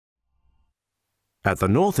At the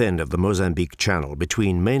north end of the Mozambique Channel,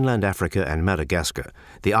 between mainland Africa and Madagascar,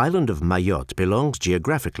 the island of Mayotte belongs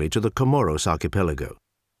geographically to the Comoros archipelago.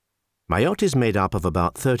 Mayotte is made up of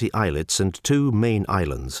about 30 islets and two main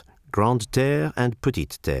islands, Grande Terre and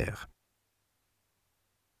Petite Terre.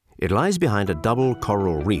 It lies behind a double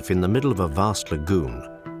coral reef in the middle of a vast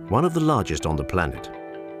lagoon, one of the largest on the planet.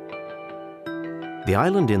 The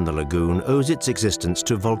island in the lagoon owes its existence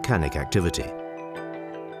to volcanic activity.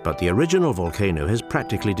 But the original volcano has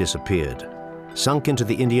practically disappeared, sunk into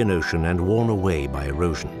the Indian Ocean and worn away by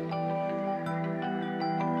erosion.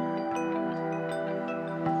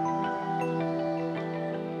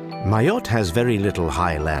 Mayotte has very little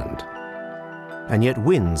high land, and yet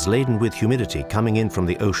winds laden with humidity coming in from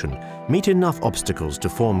the ocean meet enough obstacles to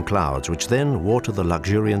form clouds which then water the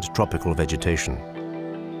luxuriant tropical vegetation.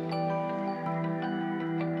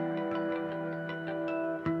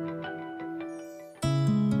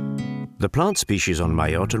 The plant species on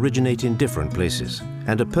Mayotte originate in different places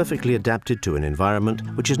and are perfectly adapted to an environment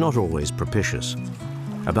which is not always propitious.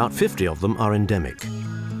 About 50 of them are endemic.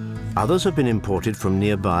 Others have been imported from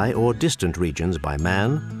nearby or distant regions by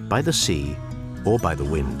man, by the sea, or by the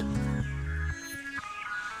wind.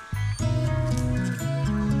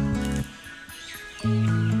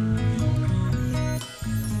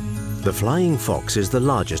 The flying fox is the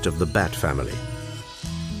largest of the bat family.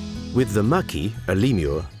 With the maki, a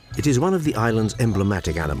lemur, it is one of the island's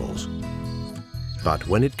emblematic animals. But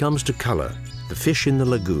when it comes to color, the fish in the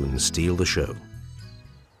lagoon steal the show.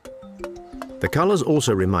 The colors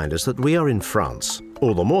also remind us that we are in France,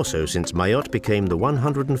 all the more so since Mayotte became the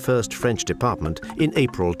 101st French department in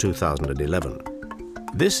April 2011.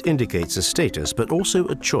 This indicates a status but also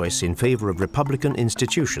a choice in favor of republican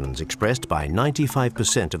institutions expressed by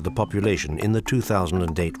 95% of the population in the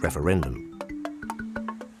 2008 referendum.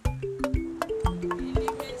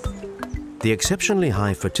 The exceptionally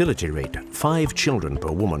high fertility rate, 5 children per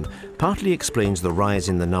woman, partly explains the rise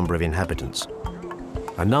in the number of inhabitants,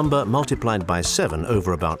 a number multiplied by 7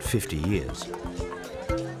 over about 50 years.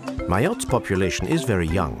 Mayotte's population is very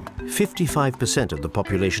young. 55% of the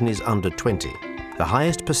population is under 20, the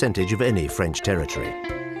highest percentage of any French territory.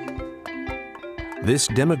 This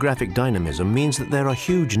demographic dynamism means that there are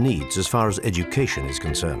huge needs as far as education is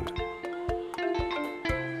concerned.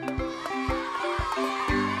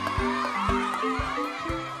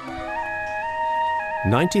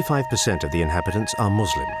 "95% of the inhabitants are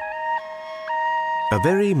Muslim. A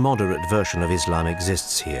very moderate version of Islam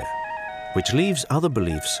exists here, which leaves other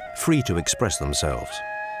beliefs free to express themselves.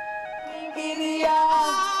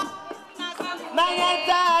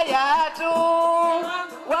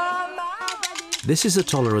 This is a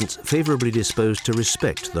tolerance favorably disposed to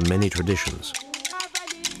respect the many traditions.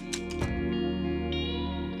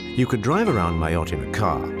 You could drive around Mayotte in a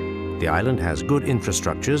car. The island has good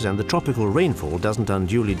infrastructures and the tropical rainfall doesn't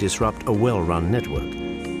unduly disrupt a well-run network.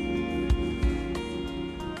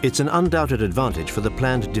 It's an undoubted advantage for the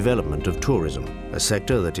planned development of tourism, a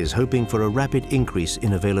sector that is hoping for a rapid increase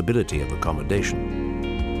in availability of accommodation.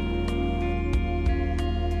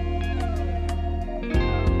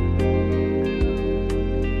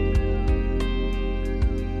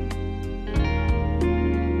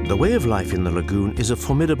 The way of life in the lagoon is a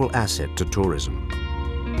formidable asset to tourism.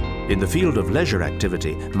 In the field of leisure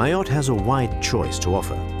activity, Mayotte has a wide choice to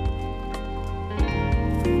offer.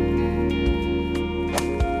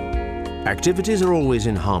 Activities are always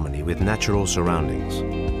in harmony with natural surroundings.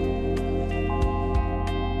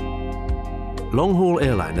 Long-haul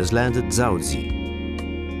airliners land at Dzaoudzi.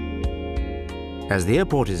 As the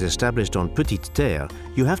airport is established on Petite Terre,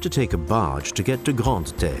 you have to take a barge to get to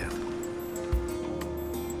Grande Terre.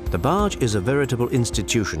 The barge is a veritable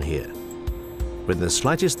institution here. When the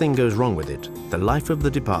slightest thing goes wrong with it, the life of the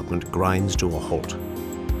department grinds to a halt.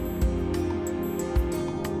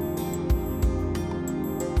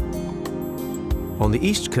 On the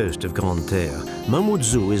east coast of Grande Terre,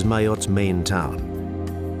 Mamoudzou is Mayotte's main town.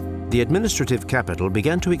 The administrative capital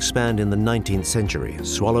began to expand in the 19th century,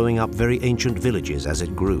 swallowing up very ancient villages as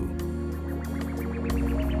it grew.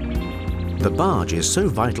 The barge is so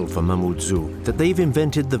vital for Mamoudzou that they've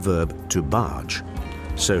invented the verb to barge.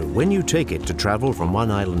 So when you take it to travel from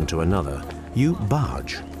one island to another, you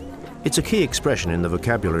barge. It's a key expression in the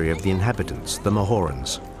vocabulary of the inhabitants, the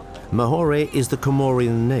Mahorans. Mahore is the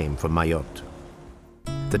Comorian name for Mayotte.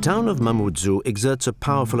 The town of Mamoudzou exerts a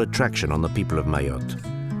powerful attraction on the people of Mayotte.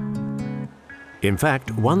 In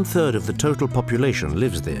fact, 1/3 of the total population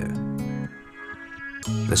lives there.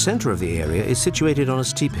 The center of the area is situated on a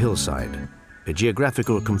steep hillside, a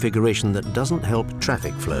geographical configuration that doesn't help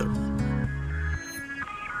traffic flow.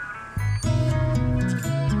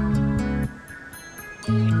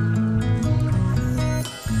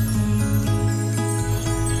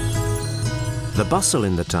 bustle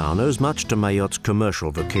in the town owes much to Mayotte's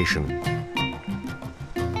commercial vocation.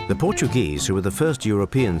 The Portuguese, who were the first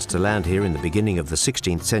Europeans to land here in the beginning of the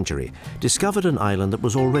 16th century, discovered an island that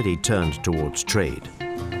was already turned towards trade.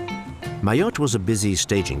 Mayotte was a busy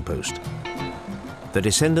staging post. The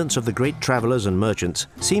descendants of the great travelers and merchants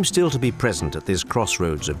seem still to be present at this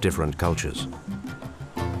crossroads of different cultures.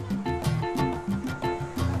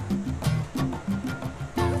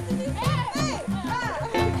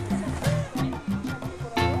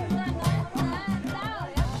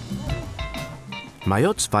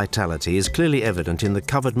 Mayotte's vitality is clearly evident in the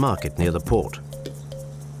covered market near the port.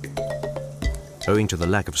 Owing to the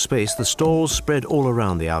lack of space, the stalls spread all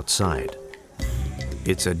around the outside.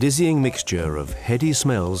 It's a dizzying mixture of heady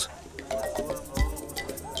smells,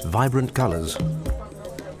 vibrant colors,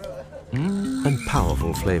 and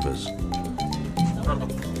powerful flavors.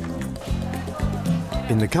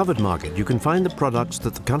 In the covered market, you can find the products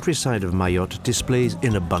that the countryside of Mayotte displays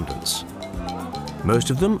in abundance. Most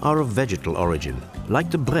of them are of vegetal origin,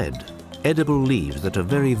 like the bread, edible leaves that are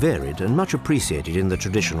very varied and much appreciated in the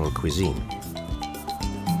traditional cuisine.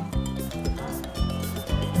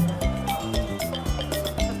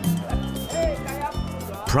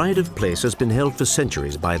 Pride of place has been held for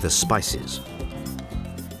centuries by the spices.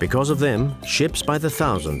 Because of them, ships by the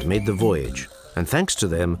thousand made the voyage, and thanks to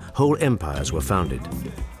them, whole empires were founded.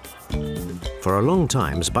 For a long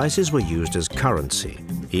time, spices were used as currency.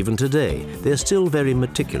 Even today, they're still very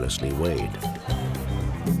meticulously weighed.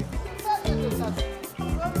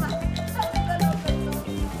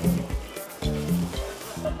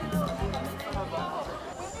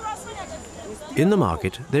 In the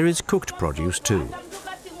market, there is cooked produce too.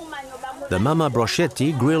 The mama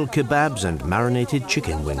brochetti grill kebabs and marinated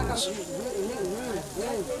chicken wings.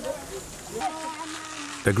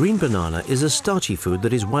 The green banana is a starchy food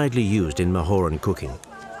that is widely used in Mahoran cooking.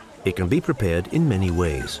 It can be prepared in many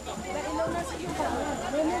ways.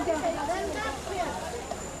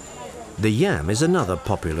 The yam is another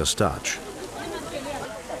popular starch.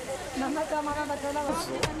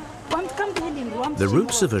 The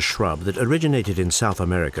roots of a shrub that originated in South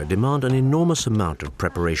America demand an enormous amount of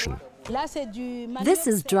preparation. This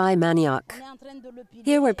is dry manioc.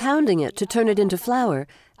 Here we're pounding it to turn it into flour,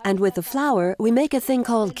 and with the flour we make a thing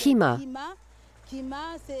called kima.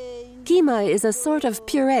 Kima is a sort of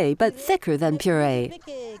puree, but thicker than puree.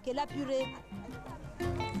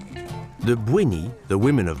 The Bouini, the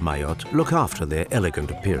women of Mayotte, look after their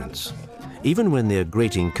elegant appearance. Even when they're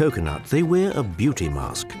grating coconut, they wear a beauty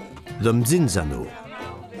mask, the mzinzano.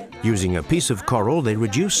 Using a piece of coral, they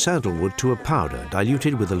reduce sandalwood to a powder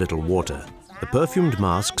diluted with a little water. The perfumed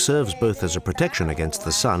mask serves both as a protection against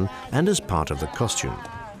the sun and as part of the costume.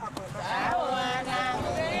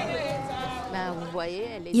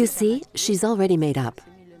 You see, she's already made up.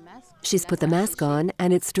 She's put the mask on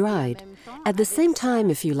and it's dried. At the same time,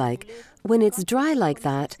 if you like, when it's dry like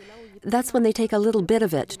that, that's when they take a little bit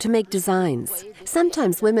of it to make designs.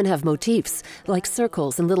 Sometimes women have motifs, like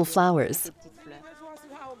circles and little flowers.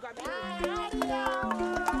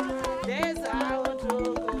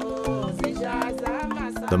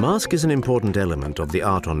 The mask is an important element of the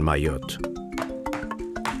art on Mayotte.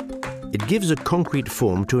 It gives a concrete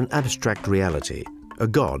form to an abstract reality, a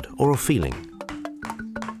god or a feeling.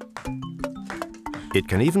 It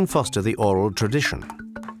can even foster the oral tradition.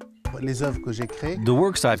 The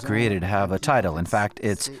works I've created have a title. In fact,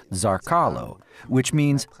 it's Zarcarlo, which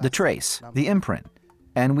means the trace, the imprint.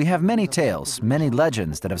 And we have many tales, many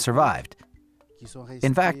legends that have survived.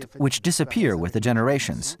 In fact, which disappear with the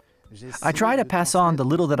generations. I try to pass on the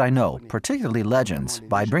little that I know, particularly legends,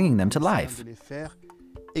 by bringing them to life.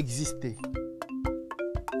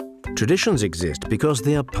 Traditions exist because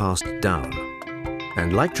they are passed down.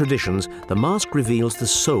 And like traditions, the mask reveals the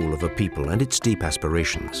soul of a people and its deep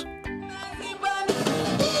aspirations.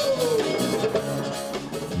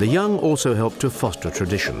 The young also help to foster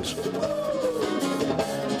traditions.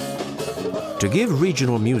 To give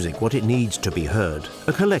regional music what it needs to be heard,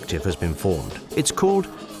 a collective has been formed. It's called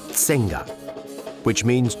Tsenga, which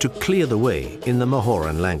means to clear the way in the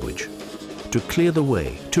Mahoran language. To clear the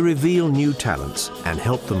way, to reveal new talents and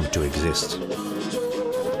help them to exist.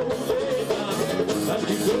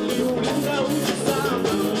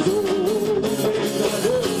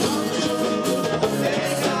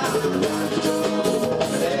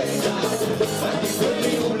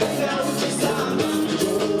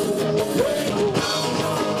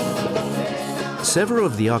 Several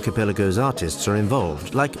of the archipelago's artists are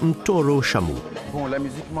involved, like Mtoro Shamu.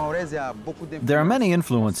 There are many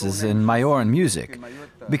influences in Mayotte music,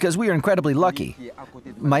 because we are incredibly lucky.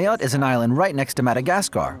 Mayotte is an island right next to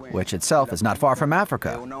Madagascar, which itself is not far from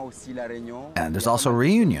Africa. And there's also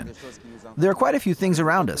Reunion. There are quite a few things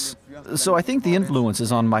around us. So I think the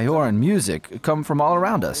influences on Mayotte music come from all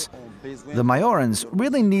around us. The Mayoreans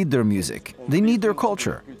really need their music. They need their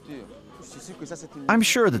culture. I'm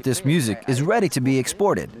sure that this music is ready to be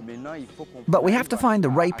exported. But we have to find the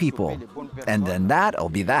right people, and then that'll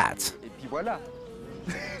be that.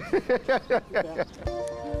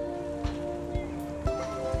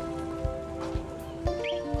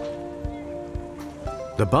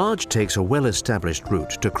 The barge takes a well-established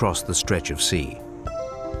route to cross the stretch of sea.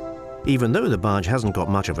 Even though the barge hasn't got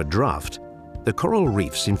much of a draft, the coral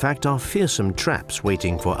reefs in fact are fearsome traps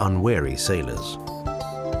waiting for unwary sailors.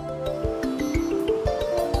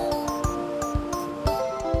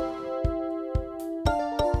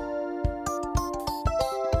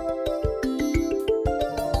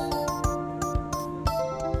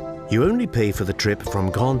 You only pay for the trip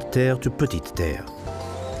from Grande Terre to Petite Terre,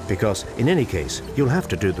 because in any case, you'll have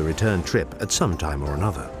to do the return trip at some time or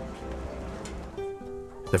another.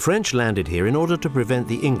 The French landed here in order to prevent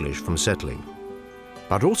the English from settling,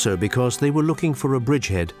 but also because they were looking for a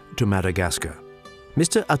bridgehead to Madagascar.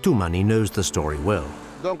 Mr. Atoumani knows the story well.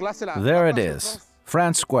 There it is,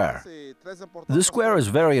 France Square. The square is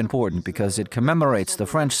very important because it commemorates the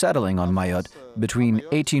French settling on Mayotte between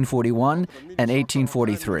 1841 and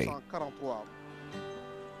 1843.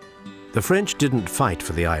 The French didn't fight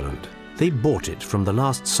for the island. They bought it from the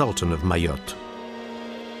last Sultan of Mayotte.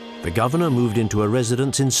 The governor moved into a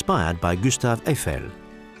residence inspired by Gustave Eiffel.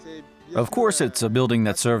 Of course, it's a building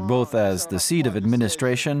that served both as the seat of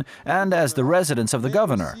administration and as the residence of the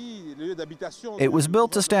governor. It was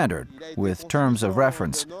built to standard, with terms of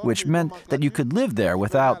reference, which meant that you could live there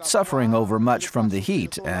without suffering over much from the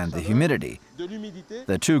heat and the humidity,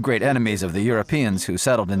 the two great enemies of the Europeans who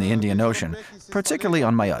settled in the Indian Ocean, particularly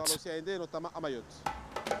on Mayotte.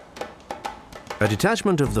 A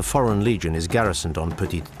detachment of the Foreign Legion is garrisoned on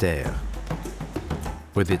Petite Terre.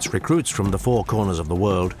 With its recruits from the four corners of the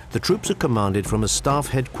world, the troops are commanded from a staff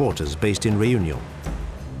headquarters based in Réunion.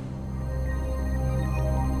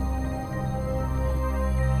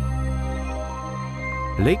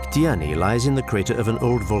 Lake Diani lies in the crater of an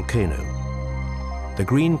old volcano. The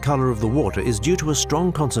green color of the water is due to a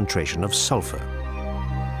strong concentration of sulfur.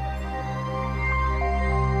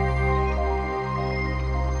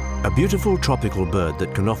 A beautiful tropical bird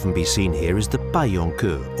that can often be seen here is the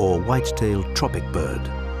paillon-queue, or white-tailed tropic bird.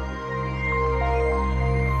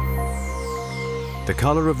 The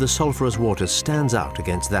color of the sulfurous water stands out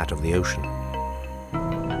against that of the ocean.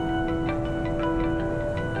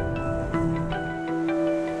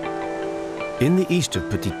 In the east of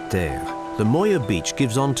Petite Terre, the Mayotte beach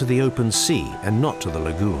gives on to the open sea and not to the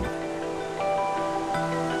lagoon.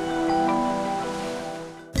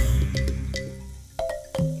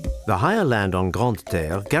 The higher land on Grande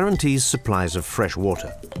Terre guarantees supplies of fresh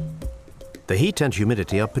water. The heat and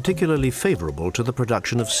humidity are particularly favorable to the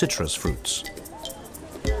production of citrus fruits.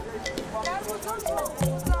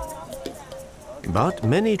 But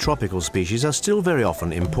many tropical species are still very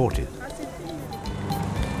often imported.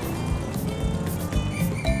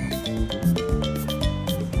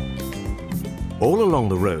 All along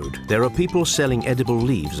the road, there are people selling edible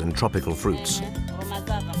leaves and tropical fruits.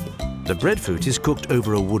 The breadfruit is cooked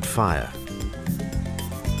over a wood fire.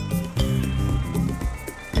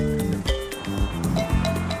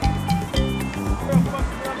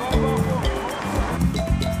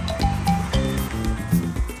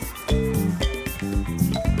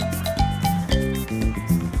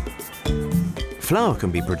 Flour can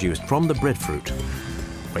be produced from the breadfruit,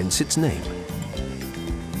 whence its name.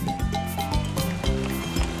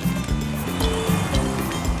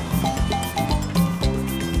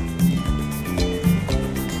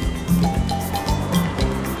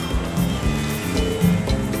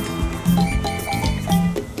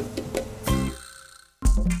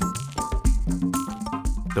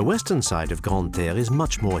 The western side of Grande Terre is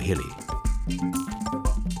much more hilly.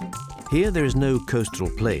 Here there is no coastal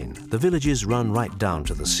plain. The villages run right down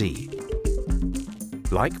to the sea.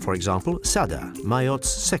 Like, for example, Sada, Mayotte's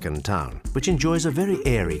second town, which enjoys a very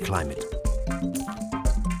airy climate.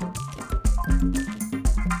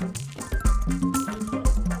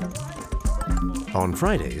 On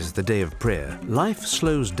Fridays, the day of prayer, life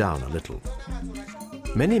slows down a little.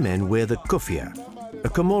 Many men wear the kufia, a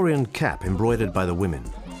Comorian cap embroidered by the women.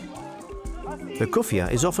 The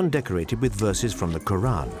kufia is often decorated with verses from the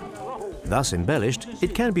Quran. Thus embellished,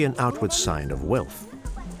 it can be an outward sign of wealth.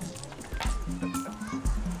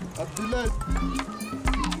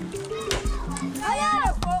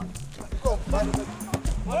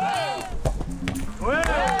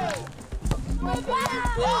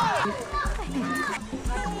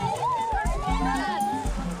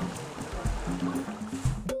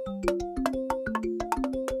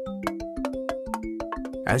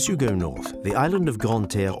 As you go north, the island of Grande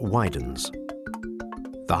Terre widens.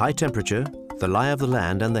 The high temperature, the lie of the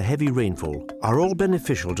land and the heavy rainfall are all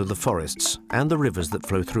beneficial to the forests and the rivers that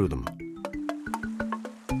flow through them.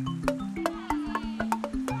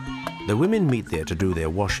 The women meet there to do their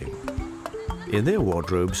washing. In their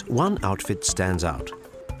wardrobes, one outfit stands out,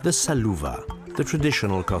 the saluva, the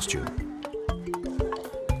traditional costume.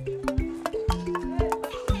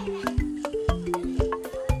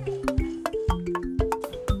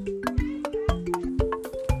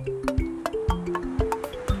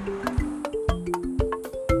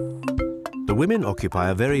 The women occupy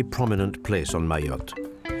a very prominent place on Mayotte.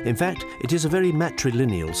 In fact, it is a very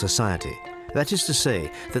matrilineal society. That is to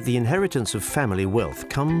say that the inheritance of family wealth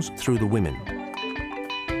comes through the women.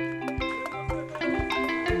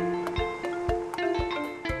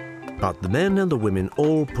 But the men and the women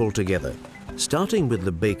all pull together, starting with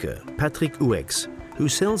the baker, Patrick Ouex, who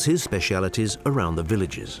sells his specialities around the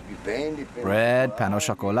villages. Bread, pain au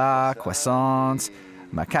chocolat, croissants,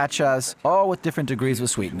 macachas, all with different degrees of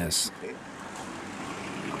sweetness.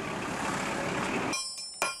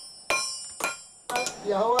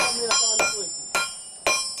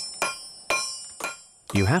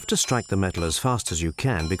 You have to strike the metal as fast as you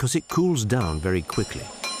can because it cools down very quickly.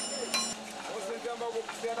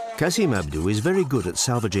 Kasim Abdou is very good at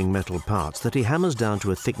salvaging metal parts that he hammers down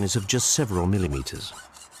to a thickness of just several millimeters.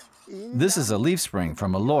 This is a leaf spring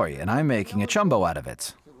from a lorry, and I'm making a chumbo out of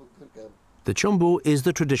it. The chumbo is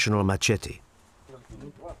the traditional machete.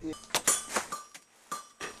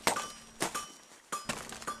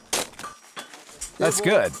 That's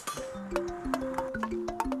good.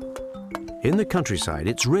 In the countryside,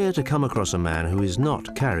 it's rare to come across a man who is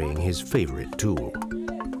not carrying his favorite tool.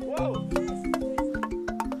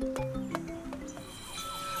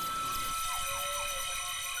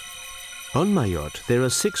 On Mayotte, there are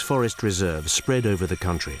 6 forest reserves spread over the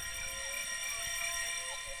country.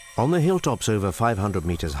 On the hilltops over 500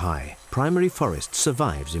 meters high, primary forest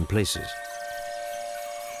survives in places.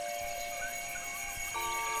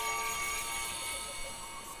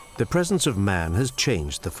 The presence of man has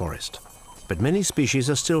changed the forest, but many species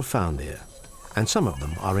are still found there, and some of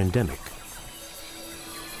them are endemic.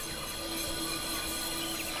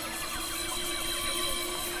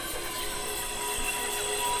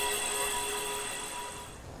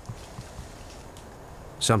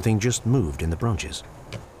 Something just moved in the branches.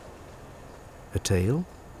 A tail?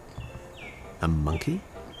 A monkey?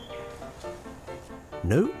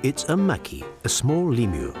 No, it's a maki, a small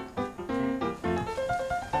lemur.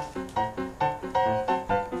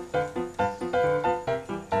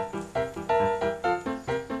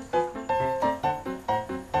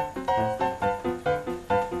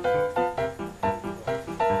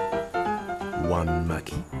 One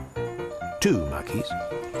maki, 2 makis,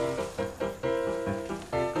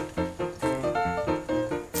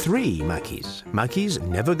 3 makis. Makis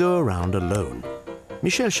never go around alone.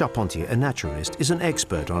 Michel Charpentier, a naturalist, is an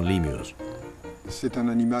expert on lemurs.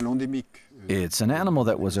 It's an animal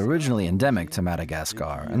that was originally endemic to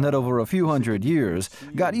Madagascar and that over a few hundred years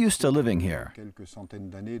got used to living here. This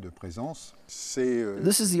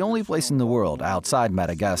is the only place in the world outside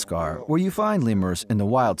Madagascar where you find lemurs in the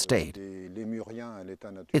wild state.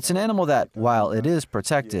 It's an animal that, while it is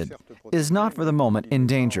protected, is not for the moment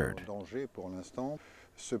endangered.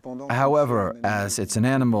 However, as it's an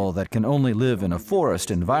animal that can only live in a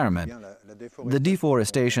forest environment, the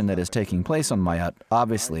deforestation that is taking place on Mayotte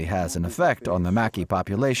obviously has an effect on the maki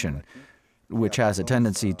population, which has a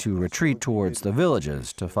tendency to retreat towards the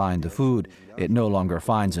villages to find the food it no longer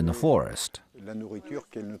finds in the forest.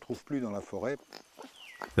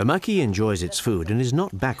 The maki enjoys its food and is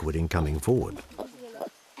not backward in coming forward.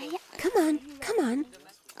 Come on, come on.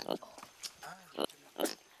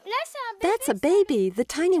 That's a baby, the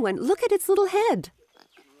tiny one. Look at its little head.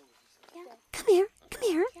 Come here, come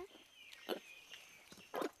here.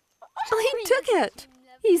 Oh, he took it.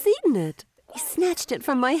 He's eaten it. He snatched it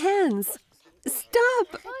from my hands.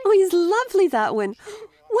 Stop. Oh, he's lovely, that one.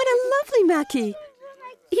 What a lovely maki.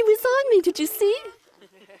 He was on me, did you see?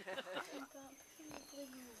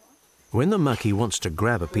 When the maki wants to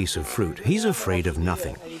grab a piece of fruit, he's afraid of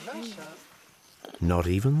nothing. Not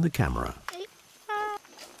even the camera.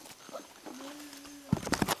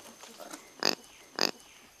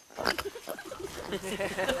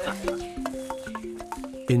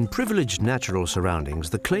 In privileged natural surroundings,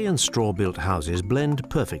 the clay and straw-built houses blend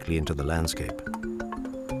perfectly into the landscape.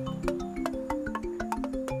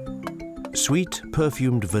 Sweet,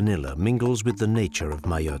 perfumed vanilla mingles with the nature of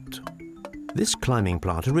Mayotte. This climbing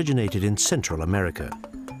plant originated in Central America.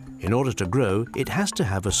 In order to grow, it has to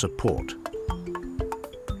have a support.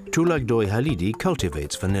 Tulagdoy Halidi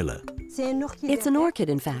cultivates vanilla. It's an orchid,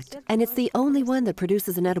 in fact, and it's the only one that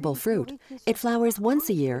produces an edible fruit. It flowers once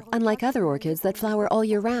a year, unlike other orchids that flower all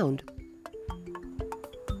year round.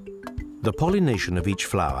 The pollination of each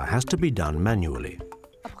flower has to be done manually.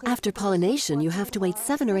 After pollination, you have to wait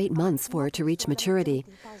 7 or 8 months for it to reach maturity.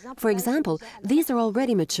 For example, these are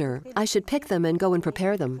already mature. I should pick them and go and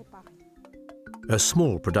prepare them. A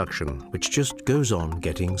small production which just goes on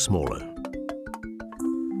getting smaller.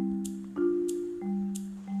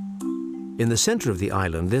 In the center of the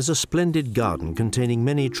island, there's a splendid garden containing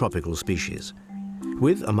many tropical species,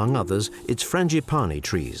 with, among others, its frangipani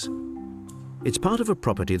trees. It's part of a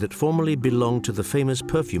property that formerly belonged to the famous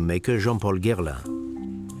perfume maker Jean-Paul Guerlain.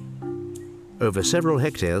 Over several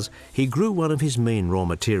hectares, he grew one of his main raw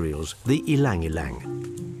materials, the ylang-ylang.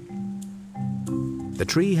 The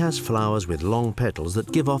tree has flowers with long petals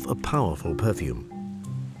that give off a powerful perfume.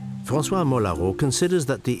 François Molaro considers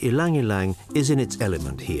that the ylang-ylang is in its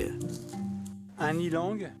element here.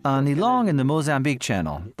 An ylang in the Mozambique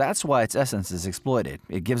Channel. That's why its essence is exploited.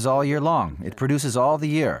 It gives all year long. It produces all the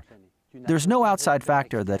year. There's no outside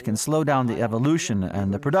factor that can slow down the evolution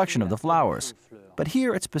and the production of the flowers. But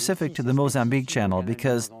here it's specific to the Mozambique Channel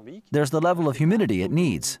because there's the level of humidity it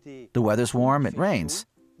needs. The weather's warm, it rains.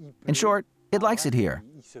 In short, it likes it here.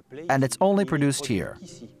 And it's only produced here.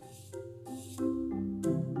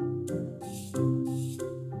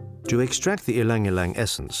 To extract the ylang-ylang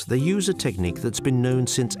essence, they use a technique that's been known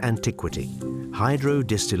since antiquity,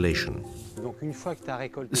 hydrodistillation.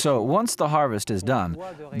 So once the harvest is done,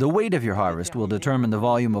 the weight of your harvest will determine the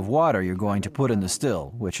volume of water you're going to put in the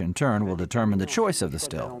still, which in turn will determine the choice of the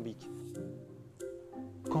still.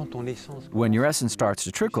 When your essence starts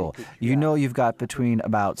to trickle, you know you've got between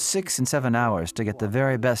about 6 and 7 hours to get the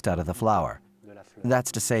very best out of the flower.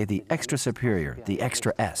 That's to say the extra superior, the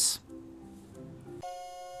extra S.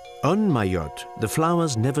 On Mayotte, the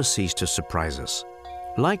flowers never cease to surprise us,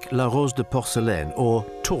 like La Rose de Porcelaine or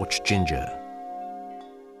torch ginger.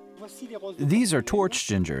 These are torch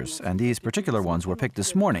gingers, and these particular ones were picked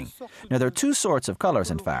this morning. Now, there are 2 sorts of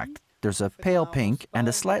colors, in fact. There's a pale pink and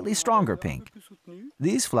a slightly stronger pink.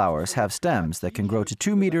 These flowers have stems that can grow to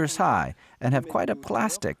 2 meters high and have quite a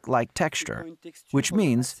plastic-like texture, which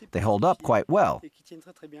means they hold up quite well.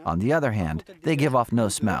 On the other hand, they give off no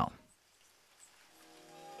smell.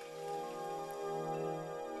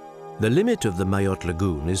 The limit of the Mayotte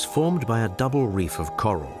lagoon is formed by a double reef of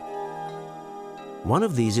coral. One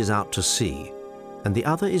of these is out to sea, and the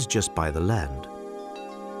other is just by the land.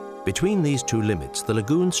 Between these 2 limits, the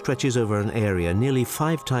lagoon stretches over an area nearly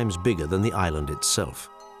 5 times bigger than the island itself.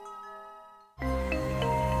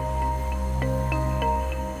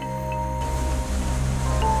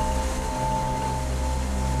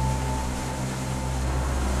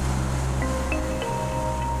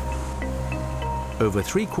 Over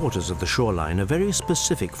 3/4 of the shoreline, a very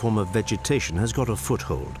specific form of vegetation has got a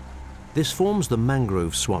foothold. This forms the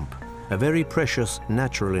mangrove swamp, a very precious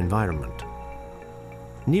natural environment.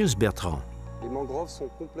 Niels Bertrand.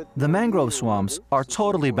 The mangrove swamps are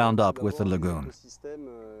totally bound up with the lagoon.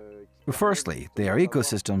 Firstly, they are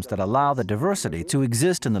ecosystems that allow the diversity to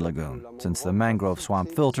exist in the lagoon, since the mangrove swamp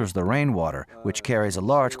filters the rainwater, which carries a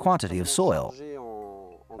large quantity of soil.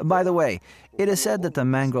 By the way, it is said that the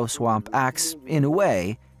mangrove swamp acts, in a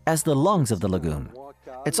way, as the lungs of the lagoon.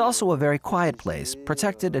 It's also a very quiet place,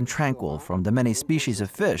 protected and tranquil from the many species of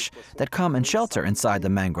fish that come and shelter inside the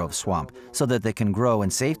mangrove swamp so that they can grow in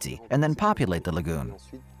safety and then populate the lagoon.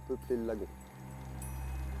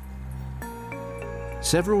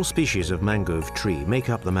 Several species of mangrove tree make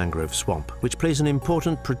up the mangrove swamp, which plays an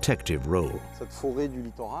important protective role.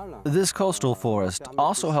 This coastal forest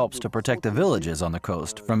also helps to protect the villages on the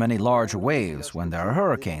coast from any large waves when there are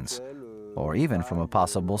hurricanes, or even from a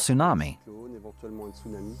possible tsunami.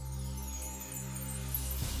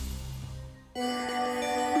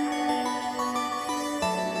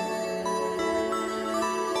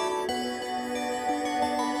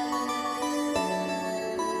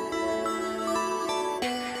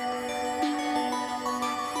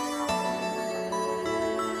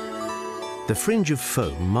 The fringe of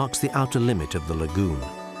foam marks the outer limit of the lagoon.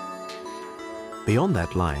 Beyond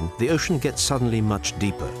that line, the ocean gets suddenly much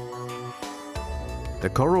deeper. The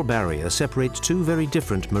coral barrier separates 2 very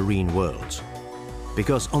different marine worlds,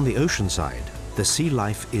 because on the ocean side, the sea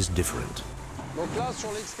life is different.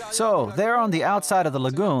 So, there on the outside of the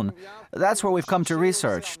lagoon, that's where we've come to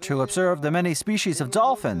research, to observe the many species of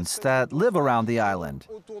dolphins that live around the island.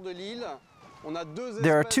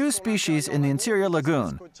 There are two species in the interior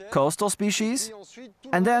lagoon, coastal species,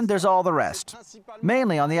 and then there's all the rest,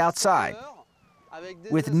 mainly on the outside,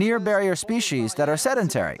 with near-barrier species that are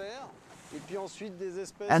sedentary.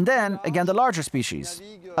 And then, again, the larger species,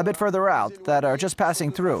 a bit further out, that are just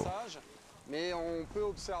passing through.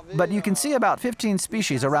 But you can see about 15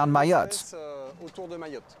 species around Mayotte.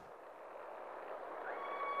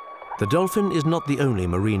 The dolphin is not the only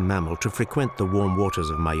marine mammal to frequent the warm waters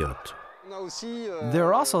of Mayotte. There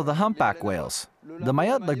are also the humpback whales. The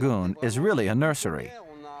Mayotte lagoon is really a nursery.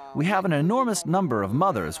 We have an enormous number of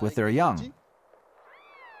mothers with their young.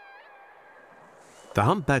 The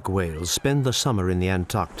humpback whales spend the summer in the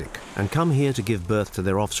Antarctic and come here to give birth to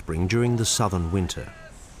their offspring during the southern winter.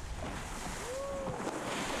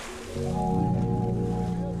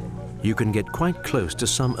 You can get quite close to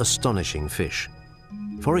some astonishing fish.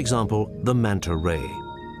 For example, the manta ray.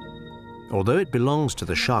 Although it belongs to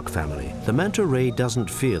the shark family, the manta ray doesn't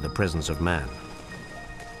fear the presence of man.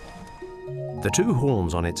 The two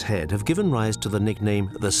horns on its head have given rise to the nickname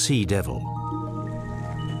the sea devil.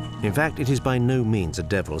 In fact, it is by no means a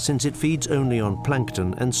devil, since it feeds only on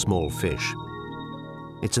plankton and small fish.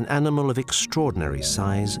 It's an animal of extraordinary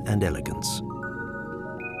size and elegance.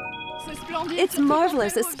 It's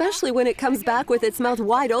marvelous, especially when it comes back with its mouth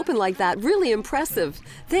wide open like that. Really impressive.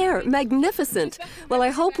 There, magnificent. Well, I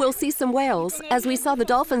hope we'll see some whales, as we saw the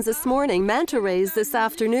dolphins this morning, manta rays this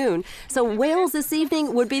afternoon. So whales this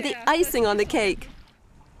evening would be the icing on the cake.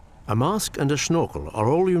 A mask and a snorkel are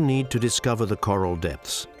all you need to discover the coral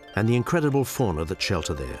depths and the incredible fauna that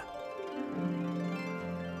shelter there.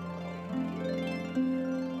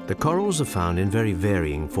 The corals are found in very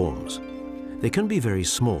varying forms. They can be very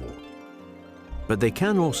small, but they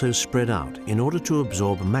can also spread out in order to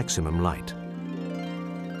absorb maximum light.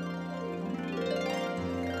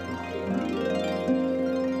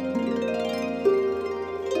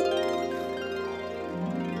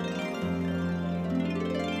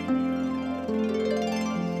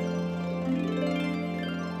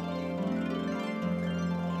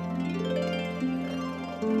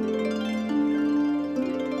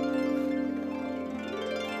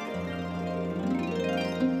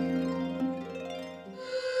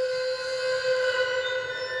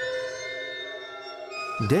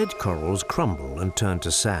 Dead corals crumble and turn to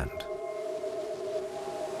sand.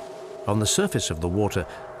 On the surface of the water,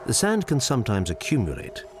 the sand can sometimes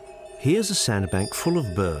accumulate. Here's a sandbank full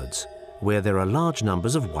of birds, where there are large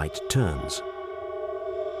numbers of white terns.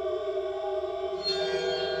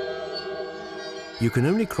 You can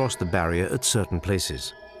only cross the barrier at certain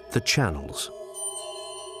places, the channels.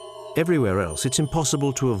 Everywhere else, it's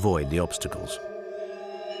impossible to avoid the obstacles.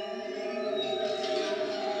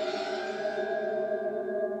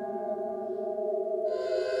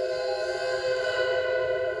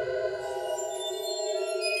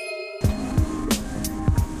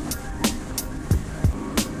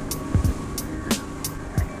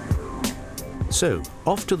 So,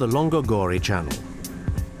 off to the Longogori Channel.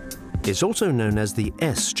 It's also known as the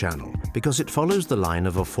S Channel because it follows the line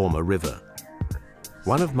of a former river.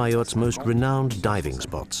 One of Mayotte's most renowned diving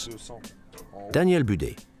spots. Daniel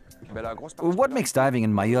Budet. What makes diving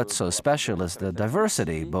in Mayotte so special is the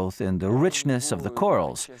diversity, both in the richness of the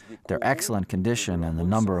corals, their excellent condition and the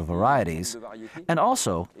number of varieties, and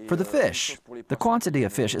also for the fish. The quantity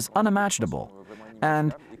of fish is unimaginable.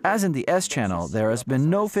 And as in the S Channel, there has been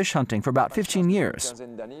no fish hunting for about 15 years.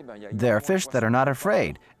 There are fish that are not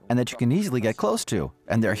afraid and that you can easily get close to,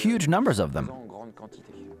 and there are huge numbers of them.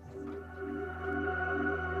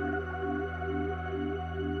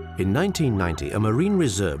 In 1990, a marine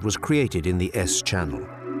reserve was created in the S Channel.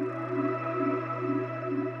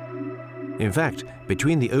 In fact,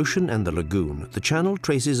 between the ocean and the lagoon, the channel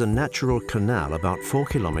traces a natural canal about 4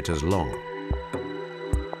 kilometers long.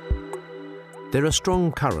 There are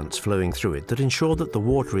strong currents flowing through it that ensure that the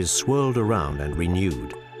water is swirled around and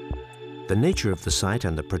renewed. The nature of the site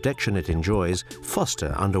and the protection it enjoys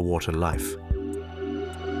foster underwater life.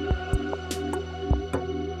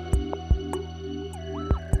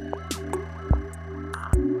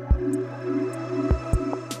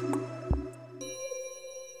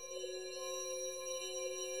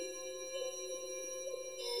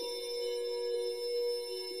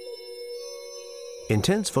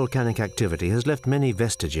 Intense volcanic activity has left many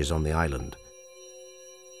vestiges on the island.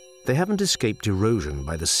 They haven't escaped erosion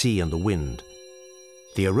by the sea and the wind.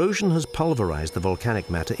 The erosion has pulverized the volcanic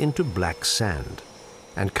matter into black sand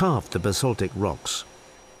and carved the basaltic rocks.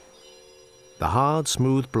 The hard,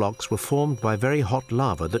 smooth blocks were formed by very hot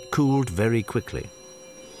lava that cooled very quickly.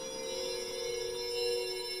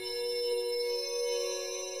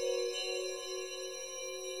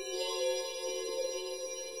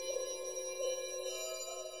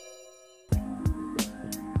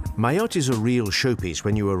 Mayotte is a real showpiece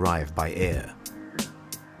when you arrive by air,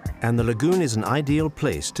 and the lagoon is an ideal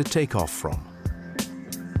place to take off from.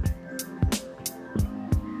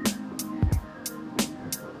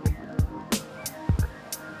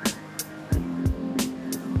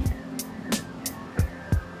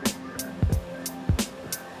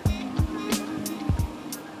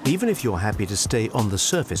 Even if you're happy to stay on the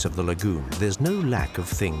surface of the lagoon, there's no lack of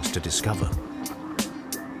things to discover.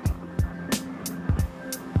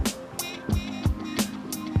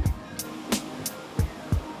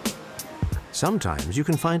 Sometimes you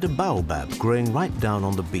can find a baobab growing right down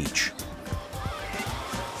on the beach.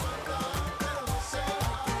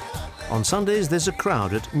 On Sundays, there's a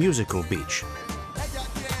crowd at Musical Beach.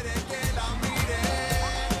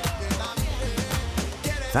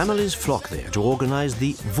 Families flock there to organize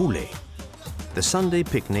the voulée. The Sunday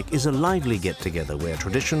picnic is a lively get-together where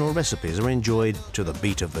traditional recipes are enjoyed to the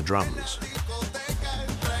beat of the drums.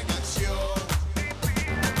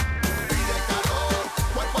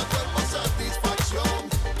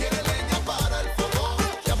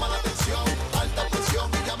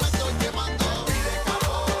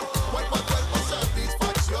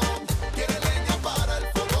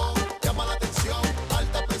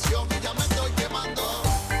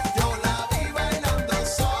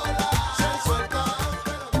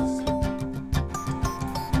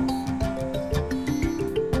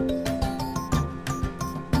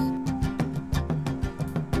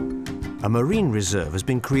 A marine reserve has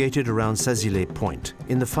been created around Sazilé Point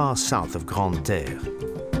in the far south of Grande Terre.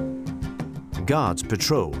 Guards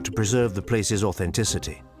patrol to preserve the place's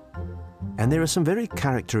authenticity. And there are some very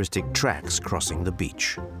characteristic tracks crossing the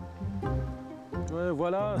beach.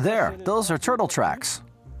 There, those are turtle tracks.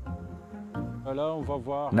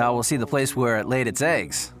 Now we'll see the place where it laid its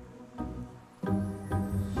eggs.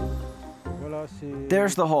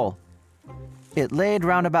 There's the hole. It laid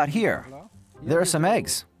round about here. There are some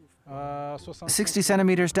eggs. 60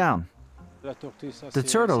 centimeters down. The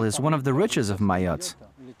turtle is one of the riches of Mayotte,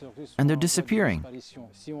 and they're disappearing.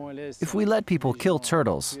 If we let people kill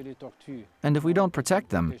turtles, and if we don't protect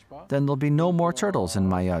them, then there'll be no more turtles in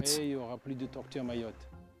Mayotte.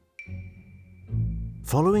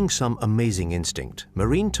 Following some amazing instinct,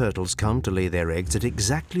 marine turtles come to lay their eggs at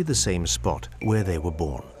exactly the same spot where they were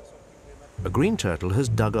born. A green turtle has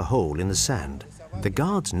dug a hole in the sand. The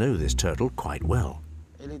guards know this turtle quite well.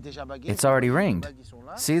 It's already ringed.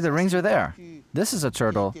 See, the rings are there. This is a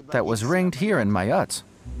turtle that was ringed here in Mayotte.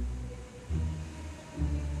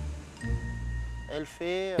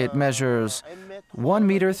 It measures 1.3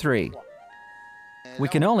 meters. We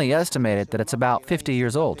can only estimate it that it's about 50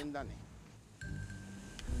 years old.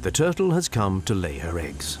 The turtle has come to lay her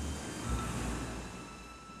eggs.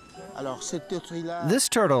 This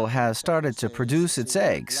turtle has started to produce its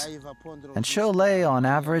eggs, and she'll lay on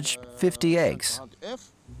average 50 eggs.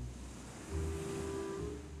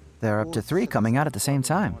 There are up to 3 coming out at the same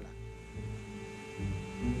time.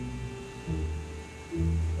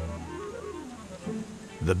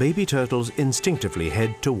 The baby turtles instinctively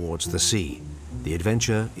head towards the sea. The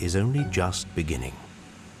adventure is only just beginning.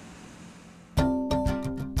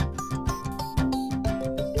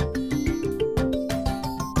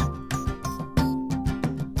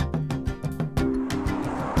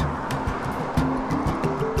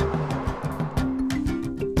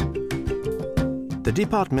 The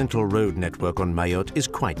departmental road network on Mayotte is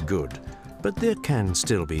quite good, but there can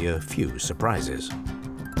still be a few surprises.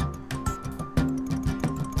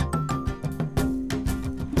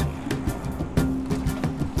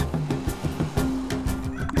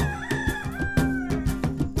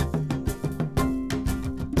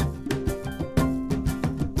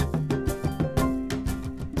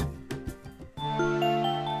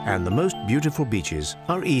 And the most beautiful beaches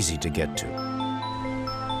are easy to get to.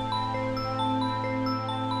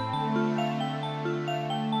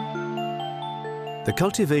 The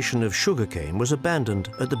cultivation of sugarcane was abandoned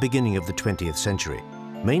at the beginning of the 20th century,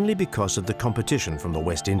 mainly because of the competition from the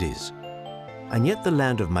West Indies. And yet the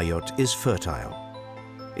land of Mayotte is fertile.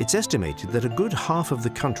 It's estimated that a good half of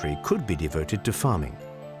the country could be devoted to farming.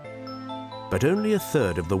 But only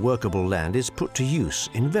 1/3 of the workable land is put to use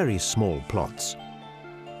in very small plots.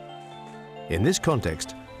 In this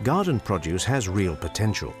context, garden produce has real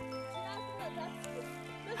potential.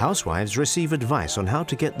 Housewives receive advice on how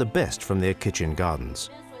to get the best from their kitchen gardens.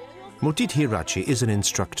 Mutit Hirachi is an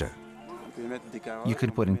instructor. You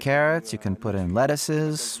could put in carrots, you can put in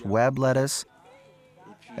lettuces, web lettuce.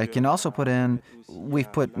 You can also put in,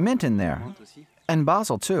 we've put mint in there, and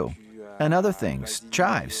basil too, and other things,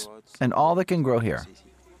 chives, and all that can grow here.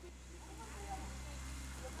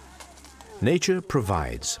 Nature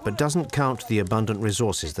provides, but doesn't count the abundant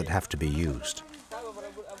resources that have to be used.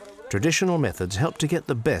 Traditional methods help to get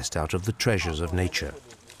the best out of the treasures of nature.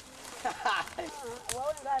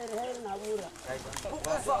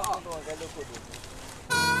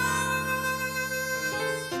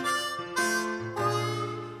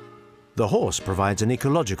 The horse provides an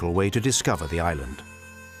ecological way to discover the island.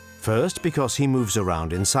 First, because he moves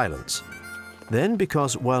around in silence. Then,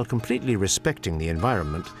 because while completely respecting the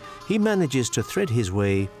environment, he manages to thread his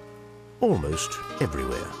way almost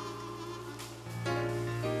everywhere.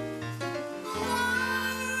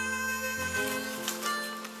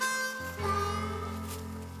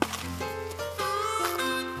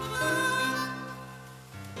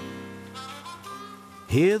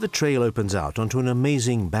 Here the trail opens out onto an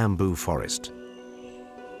amazing bamboo forest.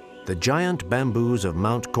 The giant bamboos of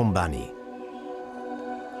Mount Kombani.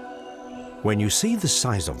 When you see the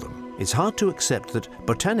size of them, it's hard to accept that,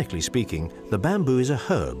 botanically speaking, the bamboo is a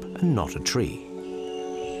herb and not a tree.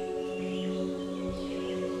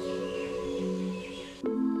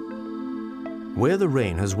 Where the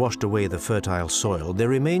rain has washed away the fertile soil, there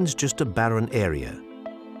remains just a barren area,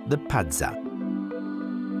 the Padza.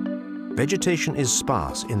 Vegetation is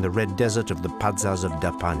sparse in the red desert of the Padzas of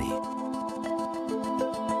Dapani.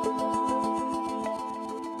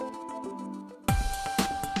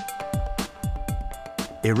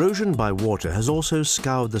 Erosion by water has also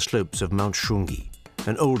scoured the slopes of Mount Shungi,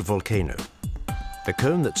 an old volcano. The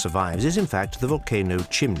cone that survives is in fact the volcano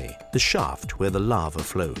chimney, the shaft where the lava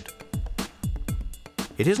flowed.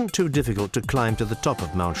 It isn't too difficult to climb to the top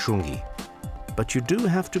of Mount Shungi, but you do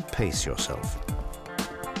have to pace yourself.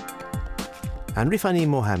 Rifani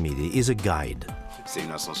Mohamedi is a guide.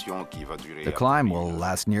 The climb will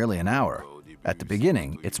last nearly an hour. At the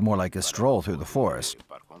beginning, it's more like a stroll through the forest,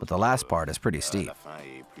 but the last part is pretty steep.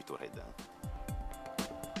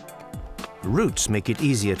 Roots make it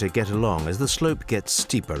easier to get along as the slope gets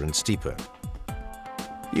steeper and steeper.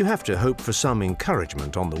 You have to hope for some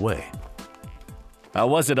encouragement on the way. How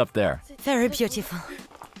was it up there? Very beautiful.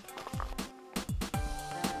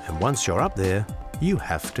 And once you're up there, you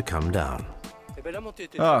have to come down.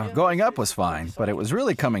 Oh, going up was fine, but it was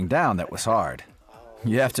really coming down that was hard.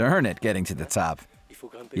 You have to earn it getting to the top.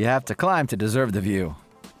 You have to climb to deserve the view.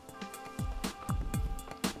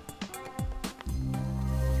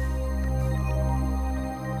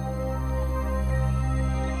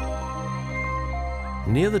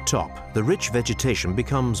 Near the top, the rich vegetation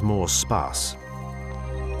becomes more sparse.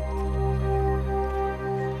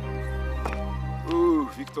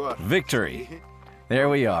 Victory! There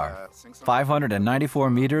we are, 594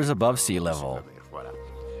 meters above sea level.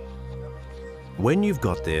 When you've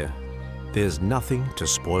got there, there's nothing to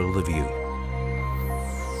spoil the view.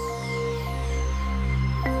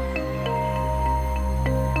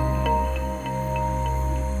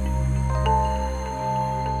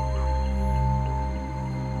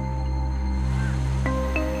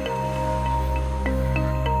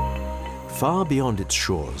 Far beyond its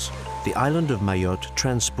shores, the island of Mayotte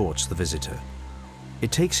transports the visitor.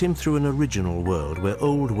 It takes him through an original world where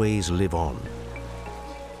old ways live on.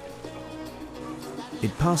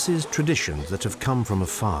 It passes traditions that have come from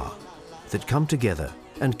afar, that come together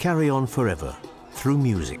and carry on forever through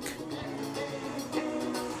music.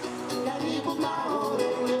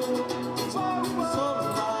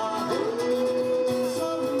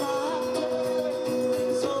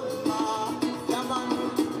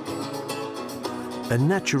 A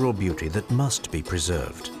natural beauty that must be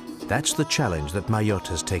preserved. That's the challenge that Mayotte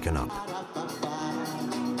has taken up.